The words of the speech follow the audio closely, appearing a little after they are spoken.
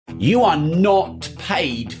You are not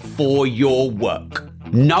paid for your work.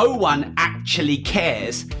 No one actually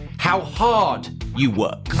cares how hard you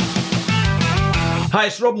work. Hi,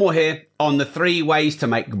 it's Rob Moore here on the 3 ways to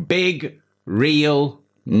make big, real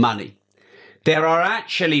money. There are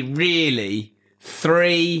actually really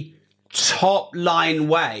 3 top-line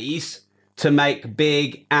ways to make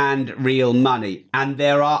big and real money. And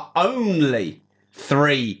there are only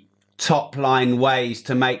 3 top-line ways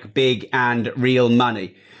to make big and real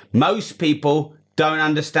money. Most people don't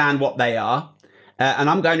understand what they are, and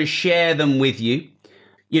I'm going to share them with you.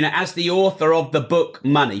 You know, as the author of the book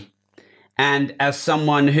Money, and as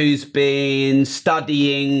someone who's been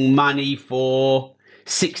studying money for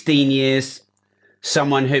 16 years,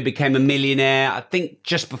 someone who became a millionaire, I think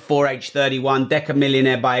just before age 31,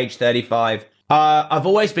 decamillionaire by age 35. I've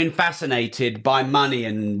always been fascinated by money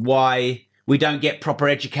and why we don't get proper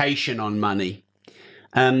education on money,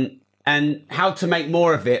 and how to make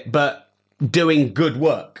more of it, but doing good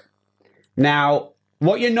work. Now,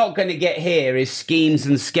 what you're not going to get here is schemes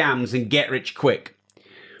and scams and get rich quick.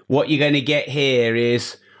 What you're going to get here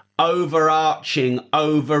is overarching,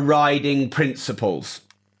 overriding principles.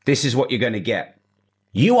 This is what you're going to get.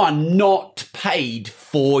 You are not paid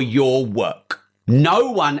for your work. No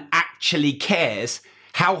one actually cares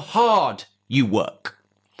how hard you work.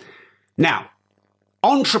 Now,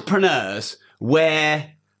 entrepreneurs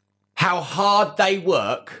wear how hard they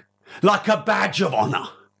work like a badge of honor.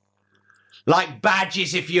 Like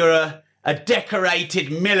badges if you're a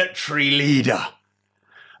decorated military leader.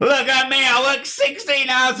 Look at me, I work 16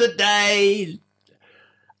 hours a day.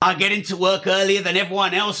 I get into work earlier than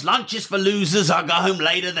everyone else. Lunch is for losers. I go home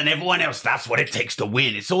later than everyone else. That's what it takes to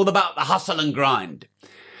win. It's all about the hustle and grind.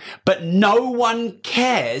 But no one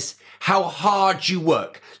cares how hard you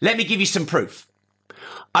work. Let me give you some proof.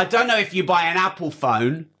 I don't know if you buy an Apple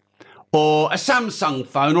phone or a Samsung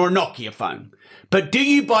phone or a Nokia phone, but do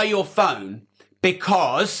you buy your phone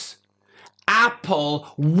because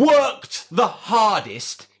Apple worked the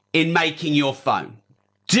hardest in making your phone?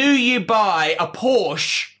 Do you buy a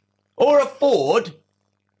Porsche or a Ford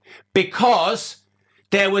because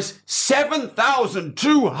there was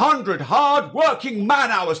 7,200 hard-working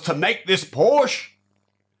man-hours to make this Porsche?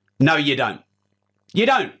 No, you don't. You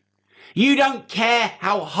don't. You don't care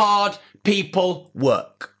how hard people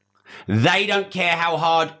work. They don't care how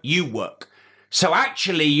hard you work. So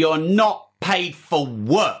actually, you're not paid for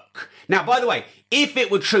work. Now, by the way, if it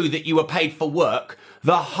were true that you were paid for work,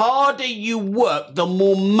 the harder you work, the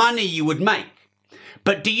more money you would make.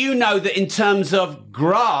 But do you know that in terms of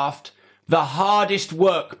graft, the hardest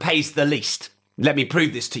work pays the least? Let me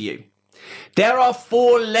prove this to you. There are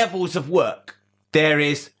 4 levels of work. There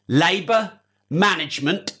is labor,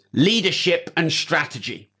 management, leadership, and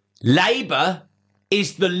strategy. Labor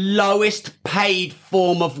is the lowest paid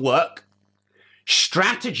form of work.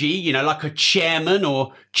 Strategy, you know, like a chairman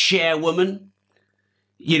or chairwoman.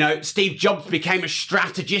 You know, Steve Jobs became a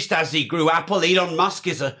strategist as he grew Apple. Elon Musk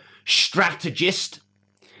is a strategist.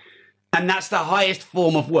 And that's the highest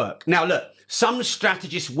form of work. Now, look, some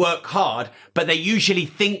strategists work hard, but they usually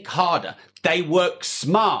think harder. They work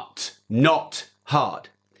smart, not hard.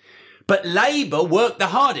 But labor work the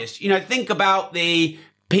hardest. You know, think about the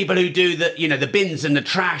people who do the bins and the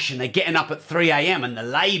trash, and they're getting up at 3 a.m. and the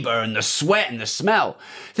labor and the sweat and the smell.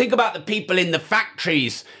 Think about the people in the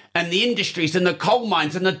factories and the industries and the coal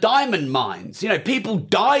mines and the diamond mines. You know, people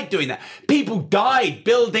died doing that. People died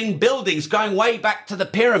building buildings going way back to the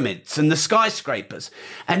pyramids and the skyscrapers.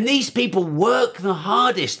 And these people work the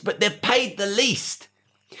hardest, but they're paid the least.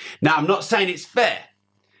 Now, I'm not saying it's fair,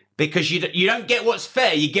 because you don't get what's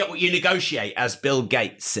fair, you get what you negotiate, as Bill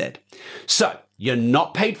Gates said. So, you're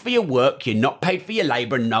not paid for your work, you're not paid for your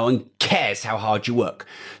labor, and no one cares how hard you work.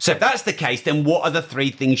 So if that's the case, then what are the 3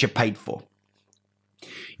 things you're paid for?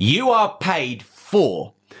 You are paid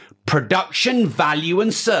for production, value,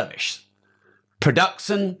 and service.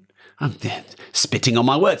 Production, I'm spitting on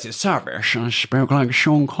my words, it's service. I spoke like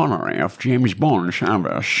Sean Connery of James Bond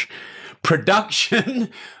service. Production,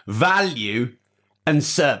 value, and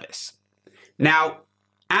service. Now,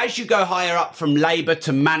 as you go higher up from labor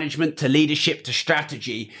to management to leadership to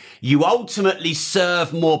strategy, you ultimately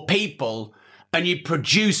serve more people and you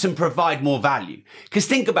produce and provide more value. Because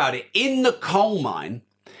think about it, in the coal mine,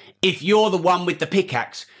 if you're the one with the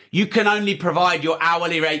pickaxe, you can only provide your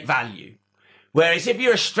hourly rate value. Whereas if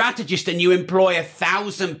you're a strategist and you employ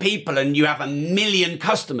 1,000 people and you have 1 million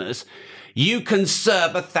customers, you can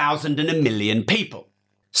serve 1,000 and 1 million people.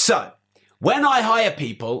 So when I hire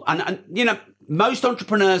people, and you know, most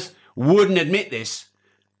entrepreneurs wouldn't admit this,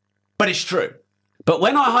 but it's true. But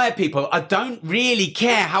when I hire people, I don't really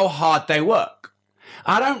care how hard they work.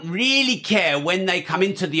 I don't really care when they come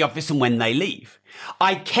into the office and when they leave.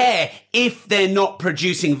 I care if they're not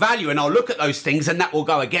producing value, and I'll look at those things and that will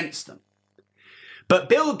go against them. But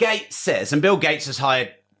Bill Gates says, and Bill Gates has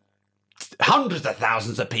hired hundreds of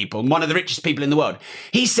thousands of people, one of the richest people in the world.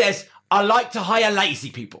 He says, I like to hire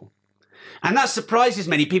lazy people. And that surprises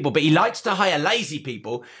many people, but he likes to hire lazy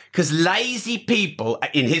people because lazy people,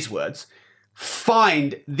 in his words,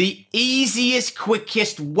 find the easiest,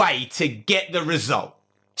 quickest way to get the result.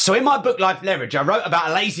 So in my book, Life Leverage, I wrote about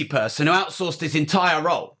a lazy person who outsourced his entire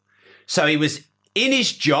role. So he was in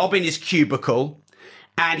his job, in his cubicle,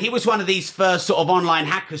 and he was one of these first sort of online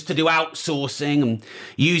hackers to do outsourcing and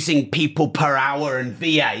using people per hour and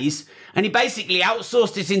VAs. And he basically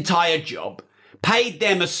outsourced his entire job, paid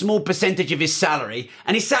them a small percentage of his salary,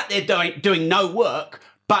 and he sat there doing no work,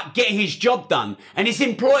 but getting his job done. And his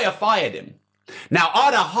employer fired him. Now,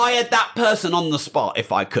 I'd have hired that person on the spot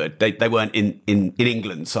if I could. They weren't in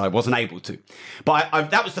England, so I wasn't able to. But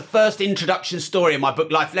that was the first introduction story in my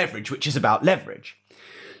book, Life Leverage, which is about leverage.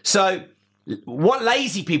 So what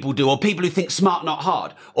lazy people do, or people who think smart, not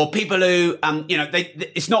hard, or people who,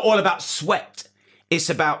 it's not all about sweat. It's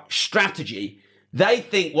about strategy. They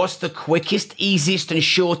think, what's the quickest, easiest, and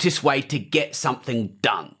shortest way to get something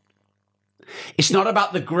done? It's not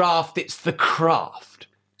about the graft, it's the craft.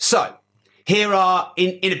 So, here are,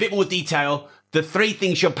 in a bit more detail, the 3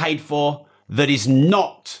 things you're paid for that is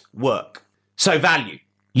not work. So, value.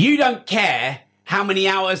 You don't care how many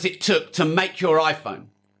hours it took to make your iPhone.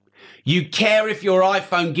 You care if your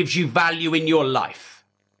iPhone gives you value in your life.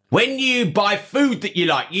 When you buy food that you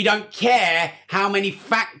like, you don't care how many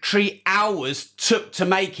factory hours took to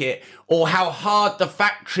make it or how hard the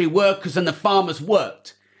factory workers and the farmers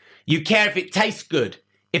worked. You care if it tastes good,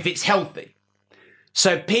 if it's healthy.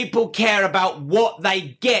 So people care about what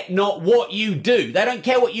they get, not what you do. They don't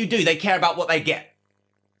care what you do, they care about what they get.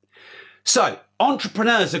 So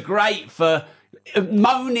entrepreneurs are great for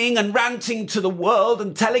moaning and ranting to the world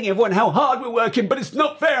and telling everyone how hard we're working, but it's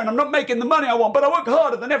not fair and I'm not making the money I want, but I work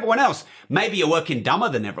harder than everyone else. Maybe you're working dumber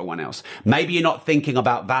than everyone else. Maybe you're not thinking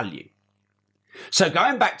about value. So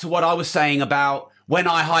going back to what I was saying about when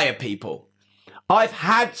I hire people, I've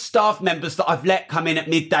had staff members that I've let come in at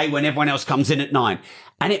midday when everyone else comes in at 9.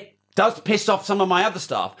 And it does piss off some of my other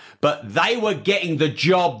staff, but they were getting the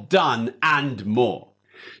job done and more.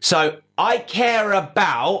 So I care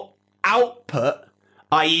about output,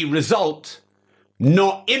 i.e. result,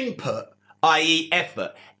 not input, i.e.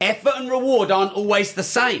 effort. Effort and reward aren't always the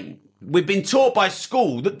same. We've been taught by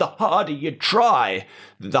school that the harder you try,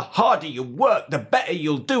 the harder you work, the better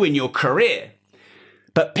you'll do in your career.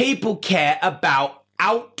 But people care about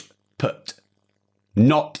output,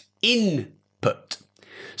 not input.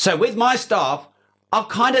 So with my staff, I'll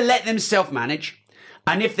kind of let them self-manage.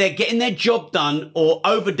 And if they're getting their job done or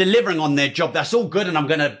over-delivering on their job, that's all good. And I'm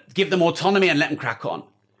going to give them autonomy and let them crack on.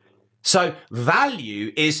 So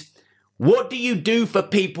value is, what do you do for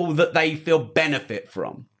people that they feel benefit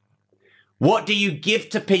from? What do you give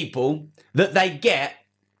to people that they get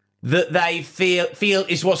that they feel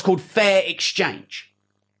is what's called fair exchange?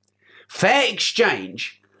 Fair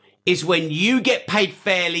exchange is when you get paid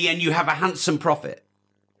fairly and you have a handsome profit.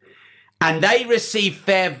 And they receive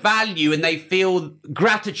fair value and they feel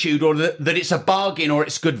gratitude or that it's a bargain or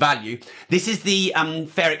it's good value. This is the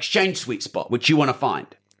fair exchange sweet spot, which you want to find.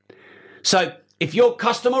 So if your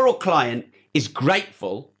customer or client is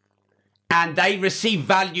grateful and they receive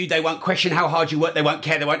value, they won't question how hard you work. They won't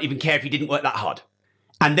care. They won't even care if you didn't work that hard.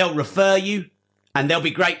 And they'll refer you and they'll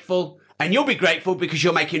be grateful and you'll be grateful because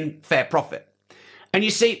you're making fair profit. And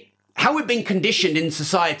you see, how we've been conditioned in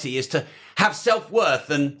society is to have self-worth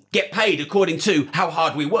and get paid according to how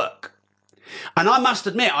hard we work. And I must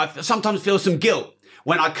admit, I sometimes feel some guilt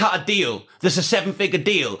when I cut a deal that's a 7-figure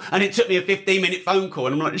deal and it took me a 15-minute phone call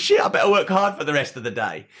and I'm like, shit, I better work hard for the rest of the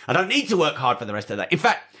day. I don't need to work hard for the rest of the day. In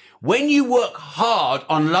fact, when you work hard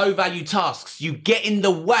on low-value tasks, you get in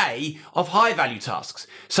the way of high-value tasks.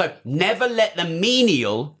 So never let the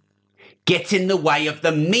menial get in the way of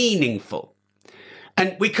the meaningful.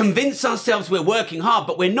 And we convince ourselves we're working hard,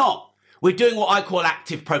 but we're not. We're doing what I call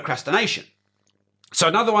active procrastination. So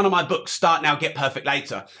another one of my books, Start Now, Get Perfect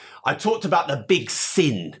Later, I talked about the big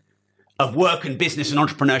sin of work and business and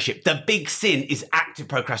entrepreneurship. The big sin is active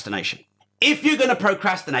procrastination. If you're going to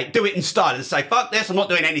procrastinate, do it in style and say, fuck this, I'm not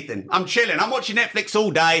doing anything. I'm chilling. I'm watching Netflix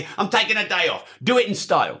all day. I'm taking a day off. Do it in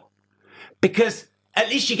style because at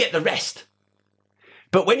least you get the rest.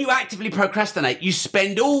 But when you actively procrastinate, you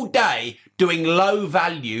spend all day doing low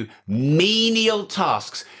value, menial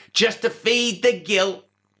tasks just to feed the guilt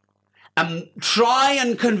and try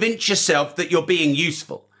and convince yourself that you're being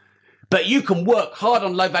useful. but you can work hard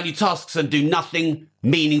on low-value tasks and do nothing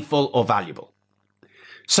meaningful or valuable.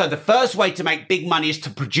 So the first way to make big money is to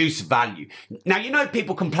produce value. Now, you know,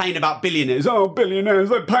 people complain about billionaires. Oh, billionaires,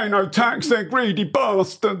 they pay no tax, they're greedy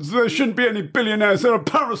bastards. There shouldn't be any billionaires, they're a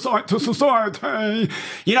parasite to society.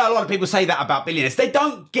 You know, a lot of people say that about billionaires. They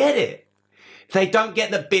don't get it. They don't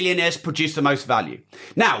get that billionaires produce the most value.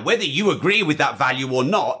 Now, whether you agree with that value or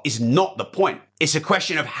not is not the point. It's a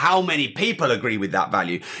question of how many people agree with that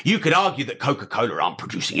value. You could argue that Coca-Cola aren't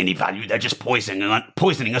producing any value. They're just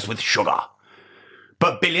poisoning us with sugar.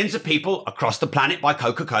 But billions of people across the planet buy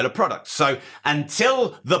Coca-Cola products. So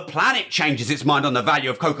until the planet changes its mind on the value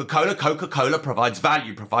of Coca-Cola, Coca-Cola provides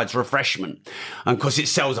value, provides refreshment. And of course, it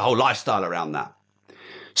sells a whole lifestyle around that.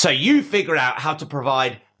 So you figure out how to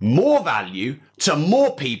provide more value to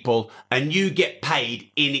more people and you get paid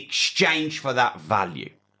in exchange for that value.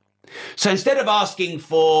 So instead of asking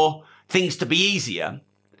for things to be easier,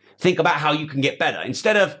 think about how you can get better.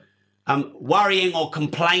 Instead of worrying or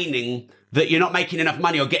complaining that you're not making enough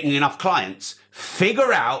money or getting enough clients,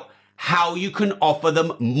 figure out how you can offer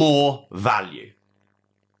them more value.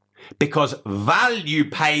 Because value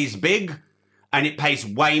pays big, and it pays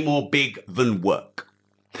way more big than work.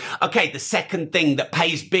 Okay, the second thing that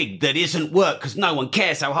pays big that isn't work, because no one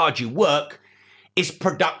cares how hard you work, is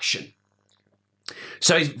production.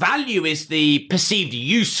 So value is the perceived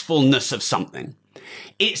usefulness of something.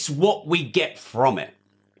 It's what we get from it.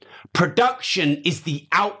 Production is the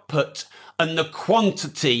output and the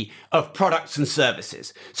quantity of products and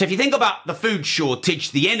services. So if you think about the food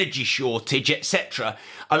shortage, the energy shortage, etc.,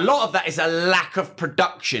 a lot of that is a lack of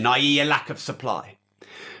production, i.e. a lack of supply.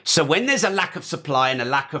 So when there's a lack of supply and a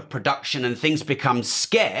lack of production and things become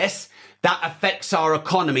scarce, that affects our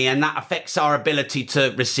economy and that affects our ability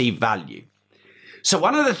to receive value. So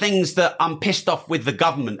one of the things that I'm pissed off with the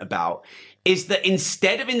government about is that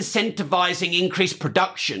instead of incentivizing increased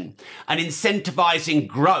production and incentivizing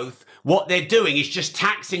growth, what they're doing is just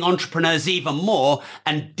taxing entrepreneurs even more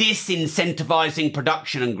and disincentivizing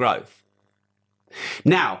production and growth.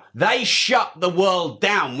 Now, they shut the world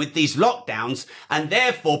down with these lockdowns and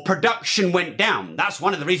therefore production went down. That's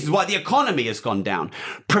one of the reasons why the economy has gone down.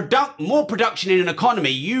 More production in an economy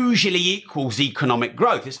usually equals economic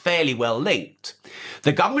growth. It's fairly well linked.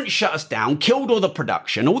 The government shut us down, killed all the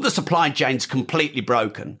production, all the supply chains completely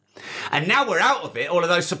broken. And now we're out of it. All of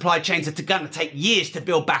those supply chains are going to take years to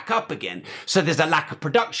build back up again. So there's a lack of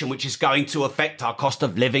production, which is going to affect our cost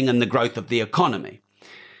of living and the growth of the economy.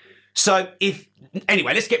 So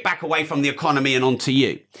anyway, let's get back away from the economy and onto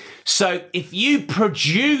you. So if you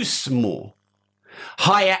produce more,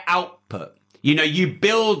 higher output, you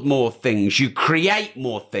build more things, you create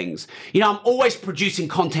more things. I'm always producing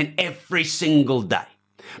content every single day.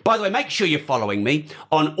 By the way, make sure you're following me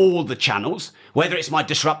on all the channels, whether it's my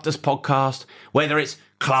Disruptors podcast, whether it's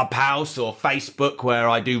Clubhouse or Facebook, where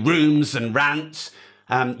I do rooms and rants.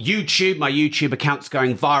 YouTube, my YouTube account's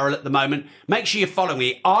going viral at the moment. Make sure you follow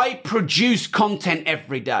me. I produce content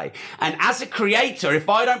every day. And as a creator, if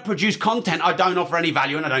I don't produce content, I don't offer any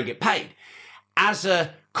value and I don't get paid. As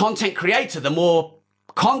a content creator, the more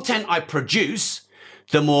content I produce,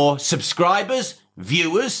 the more subscribers,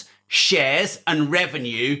 viewers, shares, and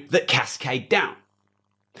revenue that cascade down.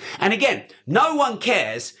 And again, no one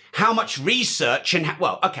cares how much research and,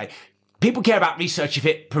 people care about research if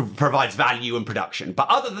it provides value and production. But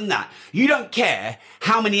other than that, you don't care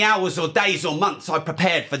how many hours or days or months I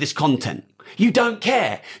prepared for this content. You don't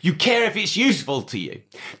care. You care if it's useful to you.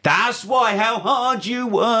 That's why how hard you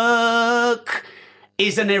work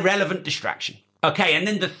is an irrelevant distraction. Okay, and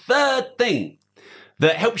then the third thing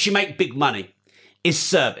that helps you make big money is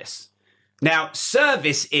service. Now,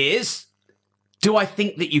 service is, do I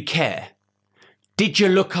think that you care? Did you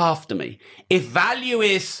look after me? If value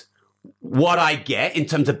is what I get in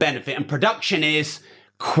terms of benefit and production is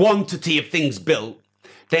quantity of things built,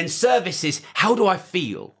 then service is how do I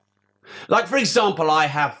feel? Like, for example, I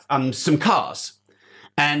have some cars,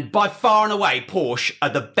 and by far and away, Porsche are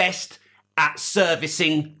the best at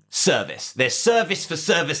servicing service. Their service for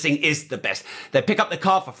servicing is the best. They pick up the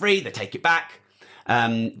car for free, they take it back.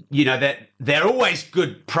 They're always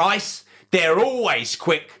good price. They're always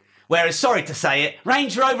quick. Whereas, sorry to say it,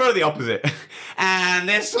 Range Rover are the opposite. And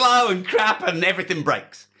they're slow and crap and everything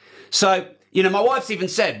breaks. So, my wife's even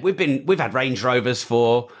said, we've had Range Rovers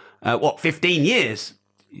for, 15 years.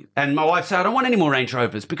 And my wife said, I don't want any more Range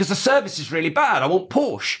Rovers because the service is really bad. I want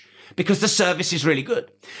Porsche because the service is really good.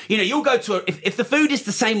 You'll go to, if the food is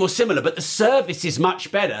the same or similar, but the service is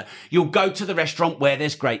much better, you'll go to the restaurant where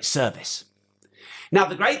there's great service. Now,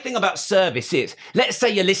 the great thing about service is, let's say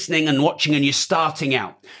you're listening and watching and you're starting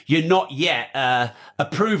out. You're not yet a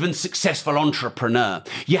proven successful entrepreneur.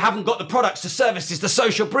 You haven't got the products, the services, the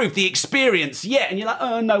social proof, the experience yet. And you're like,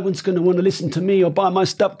 oh, no one's going to want to listen to me or buy my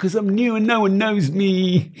stuff because I'm new and no one knows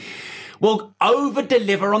me. Well,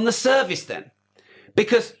 over-deliver on the service then.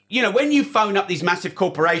 Because, you know, when you phone up these massive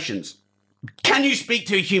corporations, can you speak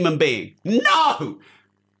to a human being? No!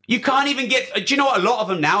 You can't even get, do you know what? A lot of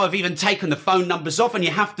them now have even taken the phone numbers off and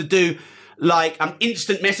you have to do like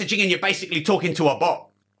instant messaging and you're basically talking to a bot.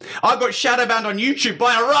 I got shadow banned on YouTube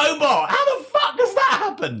by a robot. How the fuck has that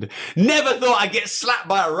happened? Never thought I'd get slapped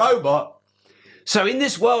by a robot. So in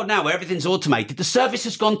this world now where everything's automated, the service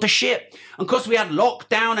has gone to shit. And of course we had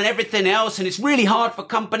lockdown and everything else and it's really hard for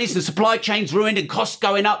companies and supply chains ruined and costs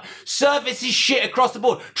going up. Service is shit across the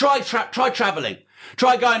board. Try traveling.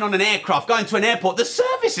 Try going on an aircraft, going to an airport. The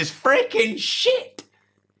service is freaking shit.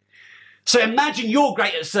 So imagine you're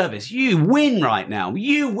great at service. You win right now.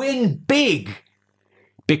 You win big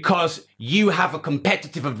because you have a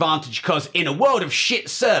competitive advantage because in a world of shit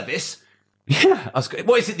service,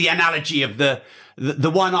 what is it? The analogy of the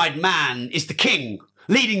one-eyed man is the king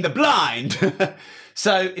leading the blind.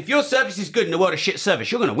 So if your service is good in a world of shit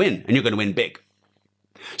service, you're going to win and you're going to win big.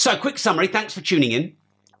 So quick summary, thanks for tuning in,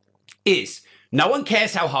 is no one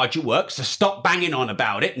cares how hard you work, so stop banging on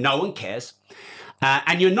about it. No one cares.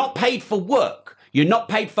 And you're not paid for work. You're not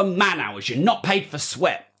paid for man hours. You're not paid for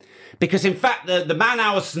sweat. Because in fact, the man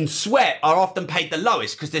hours and sweat are often paid the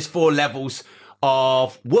lowest because there's 4 levels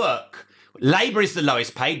of work. Labour is the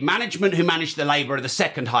lowest paid. Management who manage the labour are the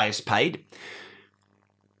second highest paid.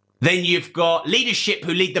 Then you've got leadership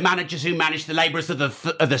who lead the managers who manage the labourers are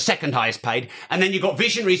the second highest paid. And then you've got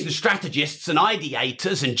visionaries and strategists and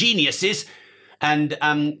ideators and geniuses. And,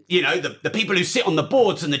 you know, the people who sit on the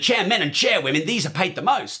boards and the chairmen and chairwomen, these are paid the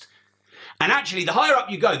most. And actually, the higher up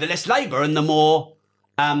you go, the less labour and the more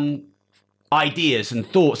ideas and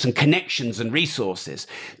thoughts and connections and resources.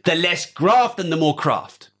 The less graft and the more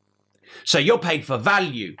craft. So you're paid for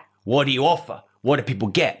value. What do you offer? What do people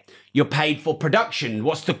get? You're paid for production.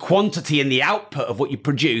 What's the quantity and the output of what you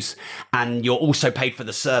produce? And you're also paid for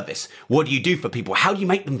the service. What do you do for people? How do you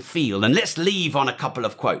make them feel? And let's leave on a couple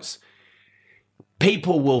of quotes.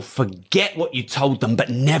 People will forget what you told them,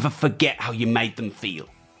 but never forget how you made them feel.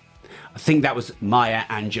 I think that was Maya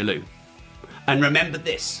Angelou. And remember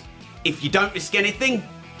this, if you don't risk anything,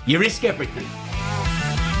 you risk everything.